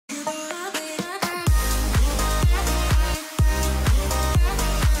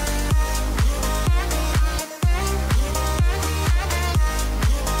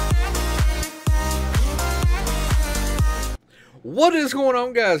What is going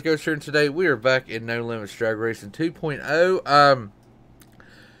on, guys? Ghost here, and today we are back in No Limits Drag Racing 2.0.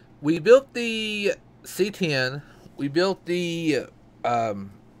 We built the C10. We built the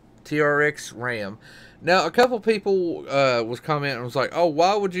TRX Ram. Now, a couple people was commenting and was like, "Oh,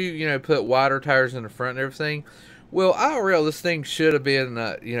 why would you, put wider tires in the front and everything?" Well, IRL, this thing should have been,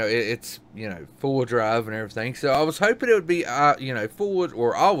 it's full drive and everything. So I was hoping it would be, full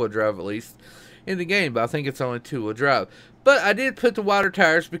or all-wheel drive at least in the game, but I think it's only two-wheel drive. But I did put the wider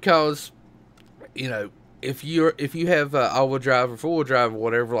tires because, if you have all-wheel drive or four-wheel drive or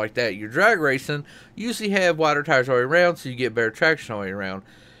whatever like that, you're drag racing, you usually have wider tires all the way around, so you get better traction all the way around,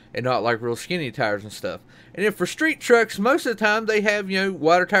 and not like real skinny tires and stuff. And then for street trucks, most of the time they have,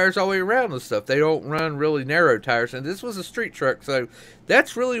 wider tires all the way around and stuff. They don't run really narrow tires, and this was a street truck, so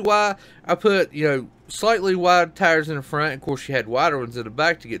that's really why I put, slightly wide tires in the front. Of course, you had wider ones in the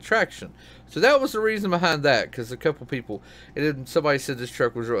back to get traction. So that was the reason behind that, because a couple people, and then somebody said this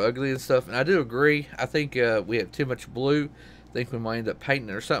truck was real ugly and stuff, and I do agree. I think we have too much blue. I think we might end up painting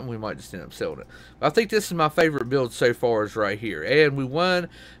it or something. We might just end up selling it. But I think this is my favorite build so far is right here. And we won,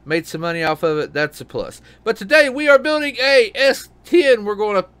 made some money off of it. That's a plus. But today we are building a S10. We're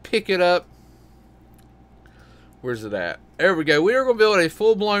going to pick it up. Where's it at? There we go. We are going to build a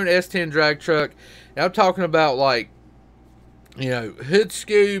full-blown S10 drag truck. And I'm talking about like, hood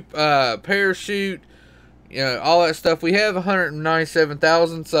scoop, parachute, all that stuff. We have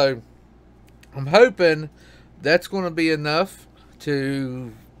 197,000, so I'm hoping that's going to be enough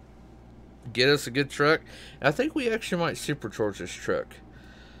to get us a good truck. And I think we actually might supercharge this truck.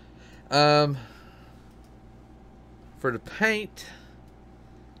 For the paint,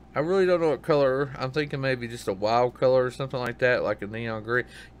 I really don't know what color. I'm thinking maybe just a wild color or something like that, like a neon green.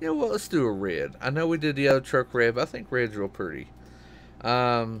 You know what? Let's do a red. I know we did the other truck red, but I think red's real pretty.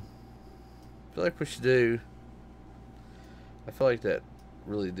 I feel like we should do. I feel like that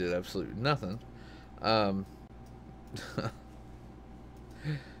really did absolutely nothing.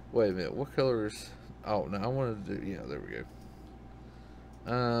 Wait a minute, what colors? Oh no, I wanted to do, yeah, there we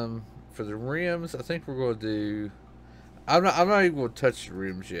go. For the rims, I think we're going to do, I'm not even going to touch the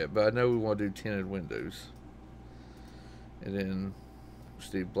rims yet, but I know we want to do tinted windows, and then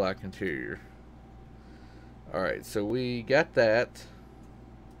just do black interior. Alright, so we got that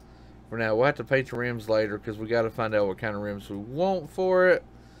for now. We'll have to paint the rims later because we got to find out what kind of rims we want for it.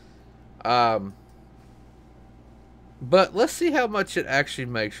 But let's see how much it actually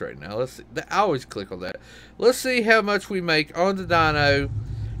makes right now. Let's see. I always click on that. Let's see how much we make on the dyno,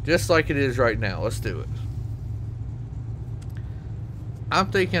 just like it is right now. Let's do it. I'm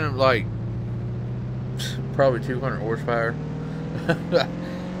thinking of like probably 200 horsepower.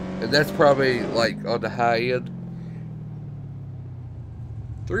 And that's probably like on the high end.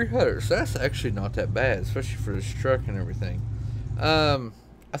 300. So that's actually not that bad, especially for this truck and everything.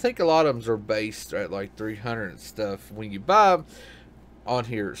 I think a lot of them are based at like 300 and stuff when you buy them on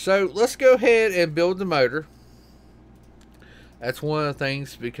here. So let's go ahead and build the motor. That's one of the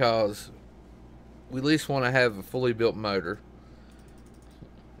things, because we at least want to have a fully built motor.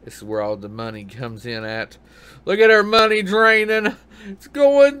 This is where all the money comes in at. Look at our money draining. It's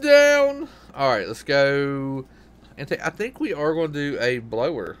going down. Alright, let's go. And I think we are going to do a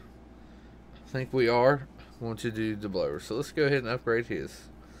blower. I think we are going to do the blower. So let's go ahead and upgrade his.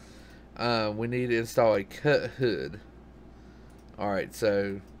 We need to install a cut hood. Alright,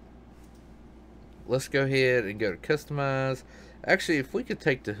 so let's go ahead and go to customize. Actually, if we could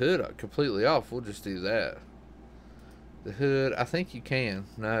take the hood completely off, we'll just do that. The hood, I think you can.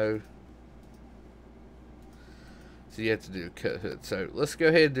 No. So you have to do a cut hood. So let's go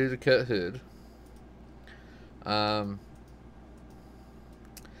ahead and do the cut hood. I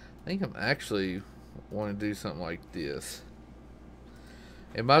think I'm actually want to do something like this.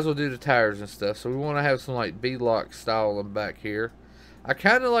 And might as well do the tires and stuff. So we want to have some like beadlock style them back here. I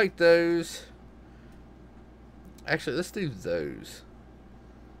kind of like those. Actually, let's do those.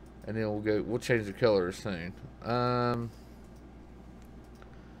 And then we'll change the colors soon. Let's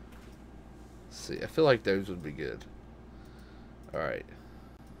see, I feel like those would be good. Alright.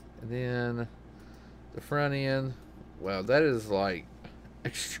 And then the front end. Wow, that is like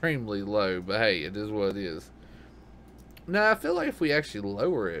extremely low. But hey, it is what it is. Now, I feel like if we actually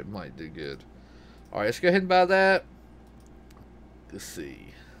lower it, it might do good. Alright, let's go ahead and buy that. Let's see.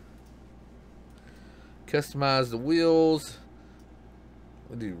 Customize the wheels.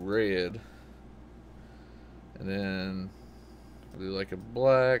 We'll do red. And then we'll do like a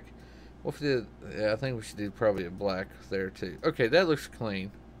black. What if we did? Yeah, I think we should do probably a black there too. Okay, that looks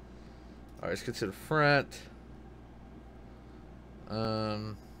clean. Alright, let's get to the front.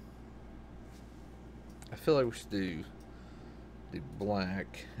 I feel like we should do do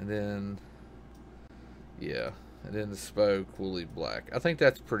black, and then yeah, and then the spoke we'll leave black. I think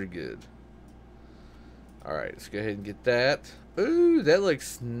that's pretty good. All right, let's go ahead and get that. Ooh, that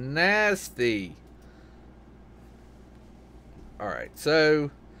looks nasty. All right, so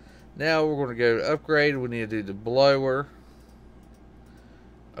now we're going to go to upgrade. We need to do the blower.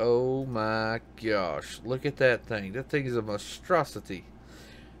 Oh my gosh, look at that thing. That thing is a monstrosity.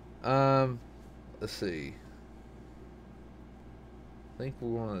 Let's see. I think we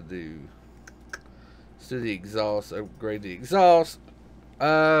want to do. Let's do the exhaust. Upgrade the exhaust.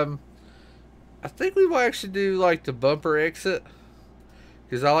 I think we might actually do like the bumper exit,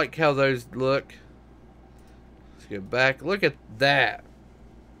 because I like how those look. Let's get back. Look at that.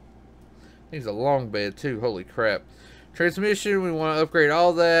 Thing's a long bed too. Holy crap. Transmission, we want to upgrade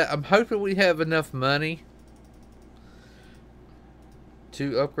all that. I'm hoping we have enough money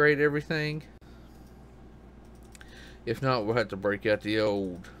to upgrade everything. If not, we'll have to break out the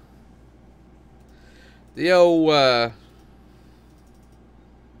old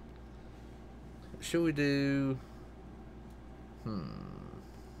should we do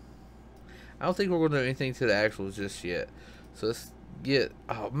I don't think we're going to do anything to the axles just yet. So let's get,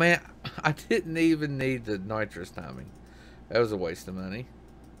 oh man, I didn't even need the nitrous timing. That was a waste of money.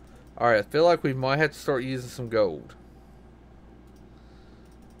 Alright, I feel like we might have to start using some gold.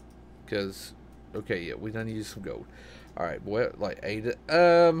 Because, okay, yeah, we done use some gold. Alright, boy, like 8.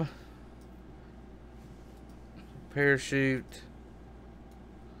 Parachute.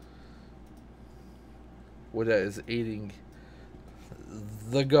 What that is eating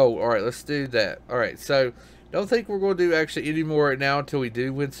the gold. Alright, let's do that. Alright, so don't think we're going to do actually any more right now until we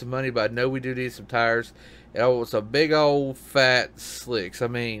do win some money, but I know we do need some tires. And I want some big old fat slicks. I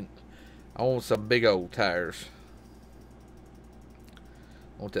mean, I want some big old tires.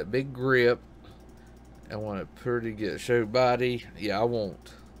 I want that big grip. I want it pretty good. Show body. Yeah, I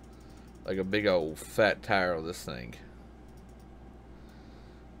want like a big old fat tire on this thing.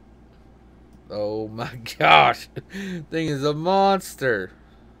 Oh my gosh. Thing is a monster.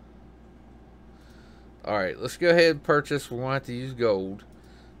 Alright, let's go ahead and purchase. We want to use gold.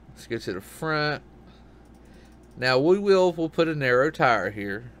 Let's go to the front. Now we'll put a narrow tire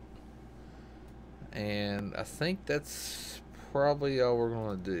here. And I think that's probably all we're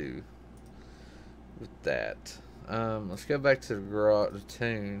going to do with that. Let's go back to the garage, the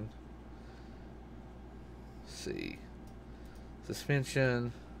tune. Let's see.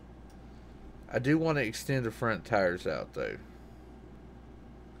 Suspension. I do want to extend the front tires out though.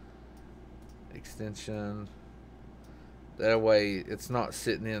 Extension. That way it's not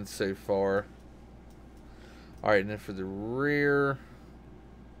sitting in so far. Alright, and then for the rear,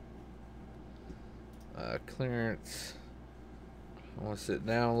 clearance, I want to sit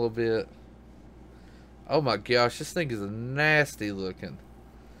down a little bit. Oh my gosh, this thing is a nasty looking.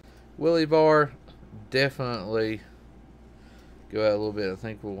 Wheelie bar, definitely go out a little bit. I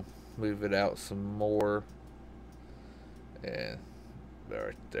think we'll move it out some more. And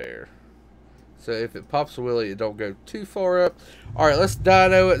right there. So if it pops a wheelie, it don't go too far up. Alright, let's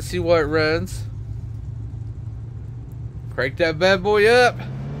dyno it and see what it runs. Crank that bad boy up.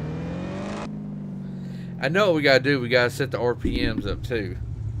 I know what we gotta do. We gotta set the RPMs up too.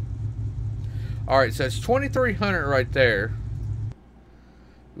 Alright, so it's 2300 right there.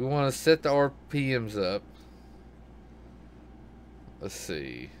 We want to set the RPMs up. Let's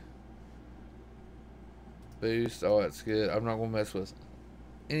see. Boost. Oh, that's good. I'm not gonna mess with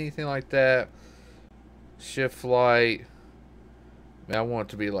anything like that. Shift light. Man, I want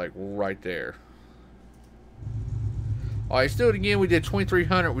it to be like right there. Alright, let's do it again. We did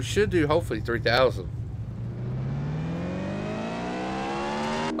 2300. We should do hopefully 3000.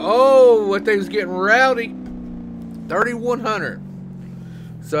 Oh, that thing's getting rowdy. 3100.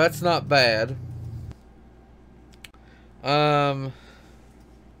 So that's not bad. It's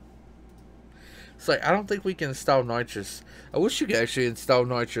like I don't think we can install nitrous. I wish you could actually install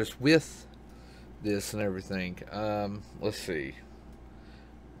nitrous with this and everything. Let's see.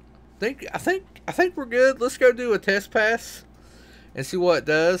 I think we're good. Let's go do a test pass and see what it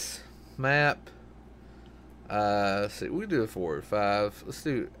does. Map. Let's see. We do a 4 or 5. Let's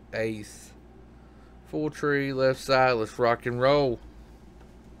do 8th. Full tree, left side. Let's rock and roll.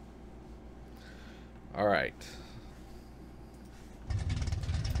 All right.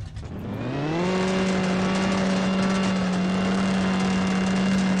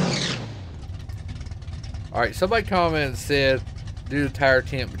 All right. Somebody commented and said, do the tire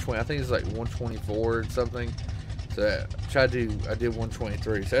temp between, I think it's like 124 or something. So I did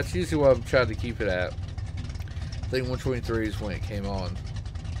 123. So that's usually what I'm trying to keep it at. I think 123 is when it came on.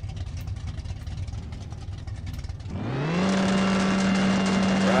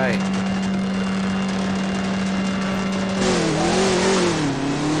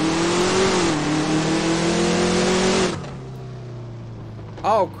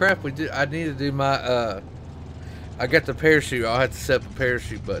 Oh crap, I need to do my I got the parachute. I'll have to set the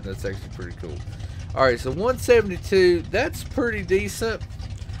parachute button. That's actually pretty cool. Alright, so 172, that's pretty decent.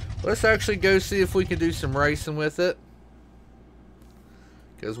 Let's actually go see if we can do some racing with it.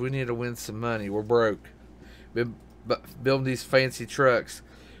 Because we need to win some money. We're broke. Been building these fancy trucks.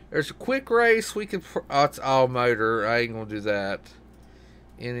 There's a quick race. We can... Oh, it's all motor. I ain't going to do that.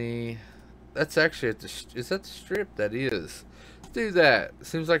 That's actually at the... Is that the strip? That is. Let's do that.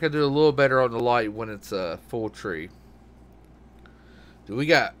 Seems like I do a little better on the light when it's a full tree. Dude, we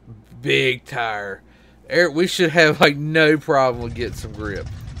got big tire. We should have like no problem with getting some grip.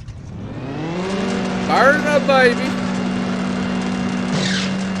 Firing up, baby.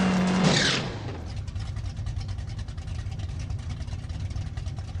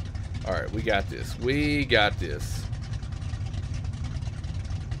 Alright, we got this. We got this.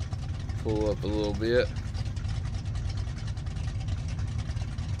 Pull up a little bit.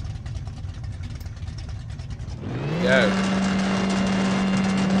 Go.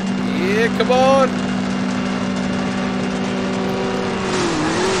 Yeah, come on.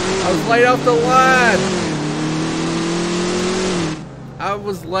 I was late off the line. I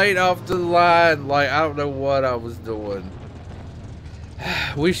was late off the line. Like, I don't know what I was doing.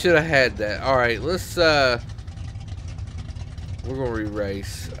 We should have had that. Alright, let's, we're gonna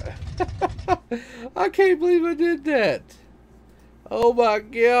re-race. I can't believe I did that. Oh my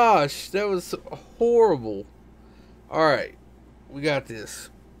gosh. That was horrible. Alright. We got this.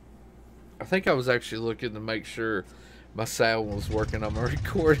 I think I was actually looking to make sure my sound was working on my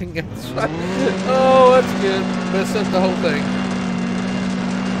recording. Oh, that's good. Messed up the whole thing.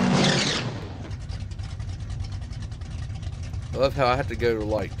 I love how I have to go to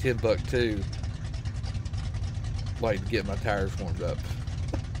like Timbuktu, like to get my tires warmed up.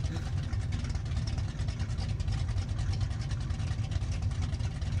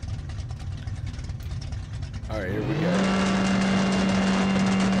 All right, here we go.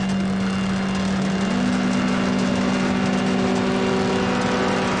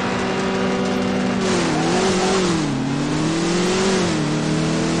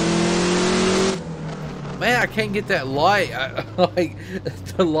 Man, I can't get that light. Like,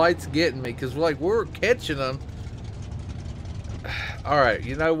 the light's getting me because like we're catching them. All right,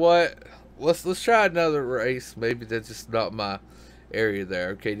 you know what? Let's try another race. Maybe that's just not my area there.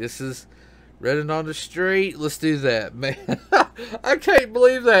 Okay, this is running on the street. Let's do that, man. I can't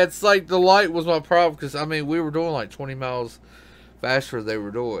believe that. It's like the light was my problem because I mean we were doing like 20 miles faster than they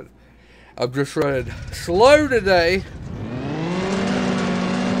were doing. I'm just running slow today.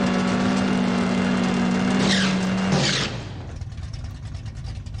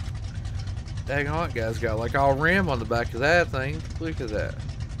 Dang on, guys, got like all rim on the back of that thing. Look at that.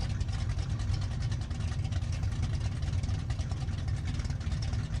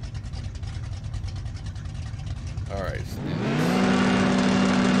 All right.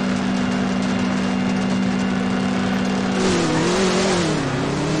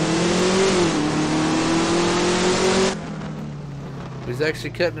 He's actually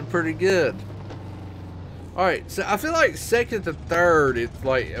cutting it pretty good. All right, so I feel like second to third, it's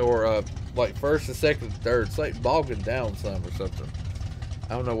like, or like first and second and third, it's like bogging down some or something.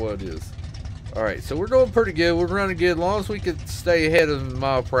 I don't know what it is. All right, so we're doing pretty good. We're running good as long as we can stay ahead of the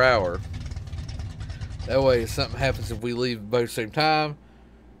mile per hour. That way, if something happens, if we leave both same time,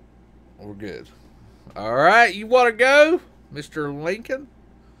 we're good. All right, you want to go, Mr. Lincoln?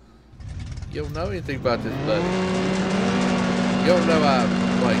 You don't know anything about this, buddy. You don't know I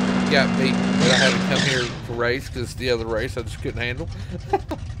like got beat that I had to come here to race because the other race I just couldn't handle.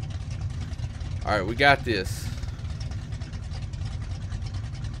 All right, we got this.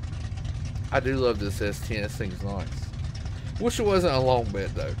 I do love this S10. This thing's nice. Wish it wasn't a long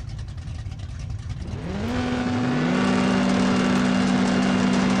bed though.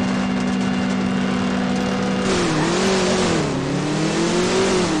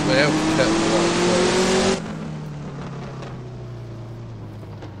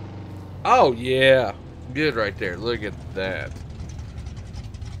 Oh yeah, good right there. Look at that.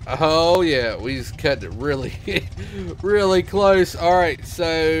 Oh yeah, we just cut it really really close. All right,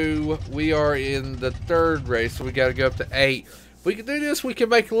 so we are in the third race, so we got to go up to 8. If we can do this, we can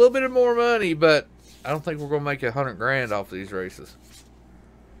make a little bit more money, but I don't think we're gonna make 100 grand off these races.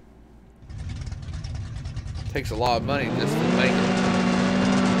 It takes a lot of money just to make it.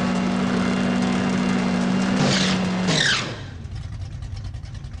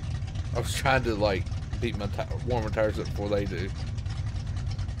 I was trying to like beat my warm my tires up before they do.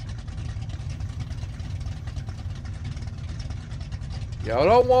 Y'all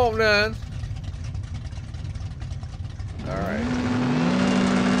don't want none. All right.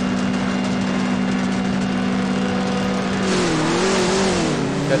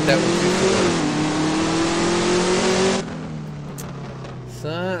 cut that one too short.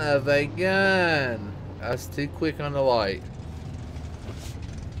 Son of a gun. I was too quick on the light.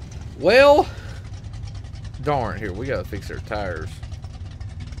 Well, darn, here, we gotta fix our tires.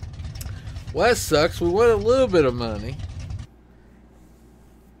 Well, that sucks. We want a little bit of money.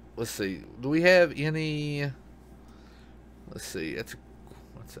 Let's see. Do we have any? Let's see. What's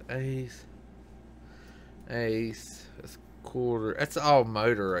an ace? Ace. That's quarter. That's all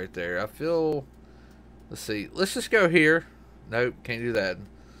motor right there. I feel. Let's see. Let's just go here. Nope, can't do that.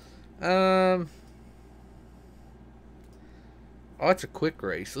 Oh, it's a quick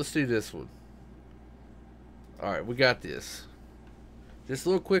race. Let's do this one. Alright, we got this. Just a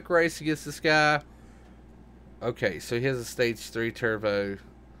little quick race against this guy. Okay, so he has a stage 3 turbo.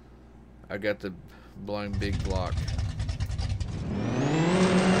 I got the blown big block.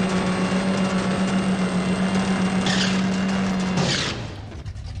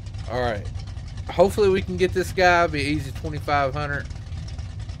 Alright. Hopefully we can get this guy. Be easy 2,500.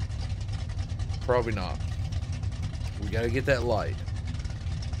 Probably not. We gotta get that light.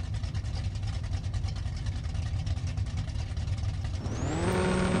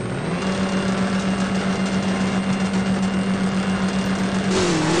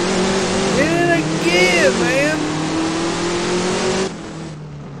 Man.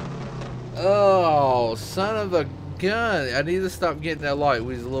 Oh, son of a gun. I need to stop getting that light.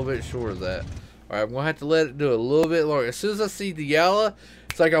 We was a little bit short of that. Alright, I'm going to have to let it do a little bit longer. As soon as I see the yellow,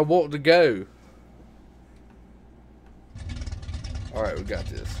 it's like I want to go. Alright, we got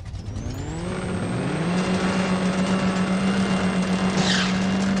this.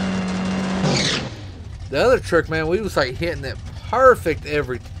 The other trick, man, we was like hitting it perfect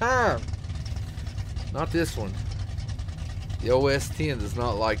every time. Not this one. The old S10 does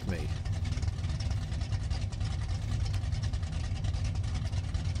not like me.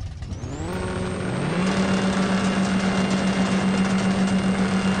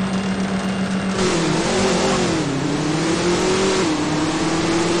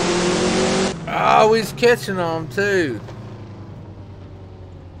 Oh, he's catching on too.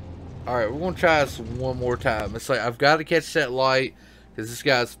 Alright, we're going to try this one more time. It's like I've got to catch that light because this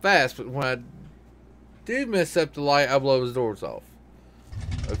guy's fast, but when I do mess up the light, I blow his doors off.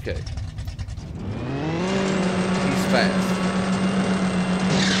 Okay. He's fast.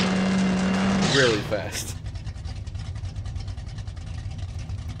 Really fast.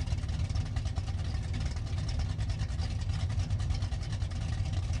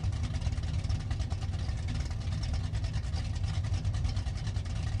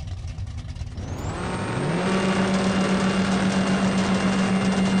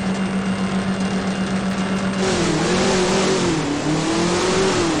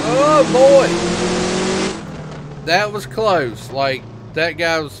 Boy, that was close. Like, that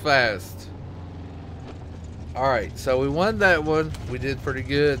guy was fast. Alright, so we won that one. We did pretty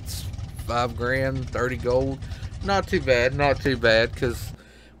good. It's 5 grand, 30 gold. Not too bad, not too bad, because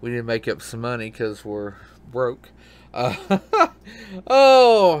we didn't make up some money because we're broke.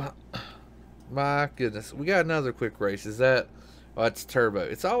 Oh, my goodness. We got another quick race. Is that? Oh, it's turbo.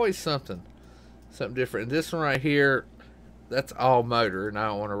 It's always something different. And this one right here, that's all motor, and I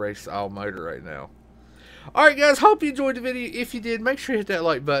don't want to race all motor right now. Alright guys, hope you enjoyed the video. If you did, make sure you hit that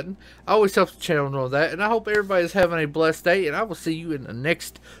like button. I always helps the channel know that. And I hope everybody's having a blessed day, and I will see you in the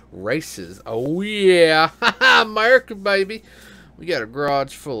next races. Oh yeah, America baby. We got a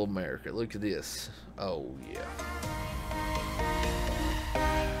garage full of America. Look at this. Oh yeah.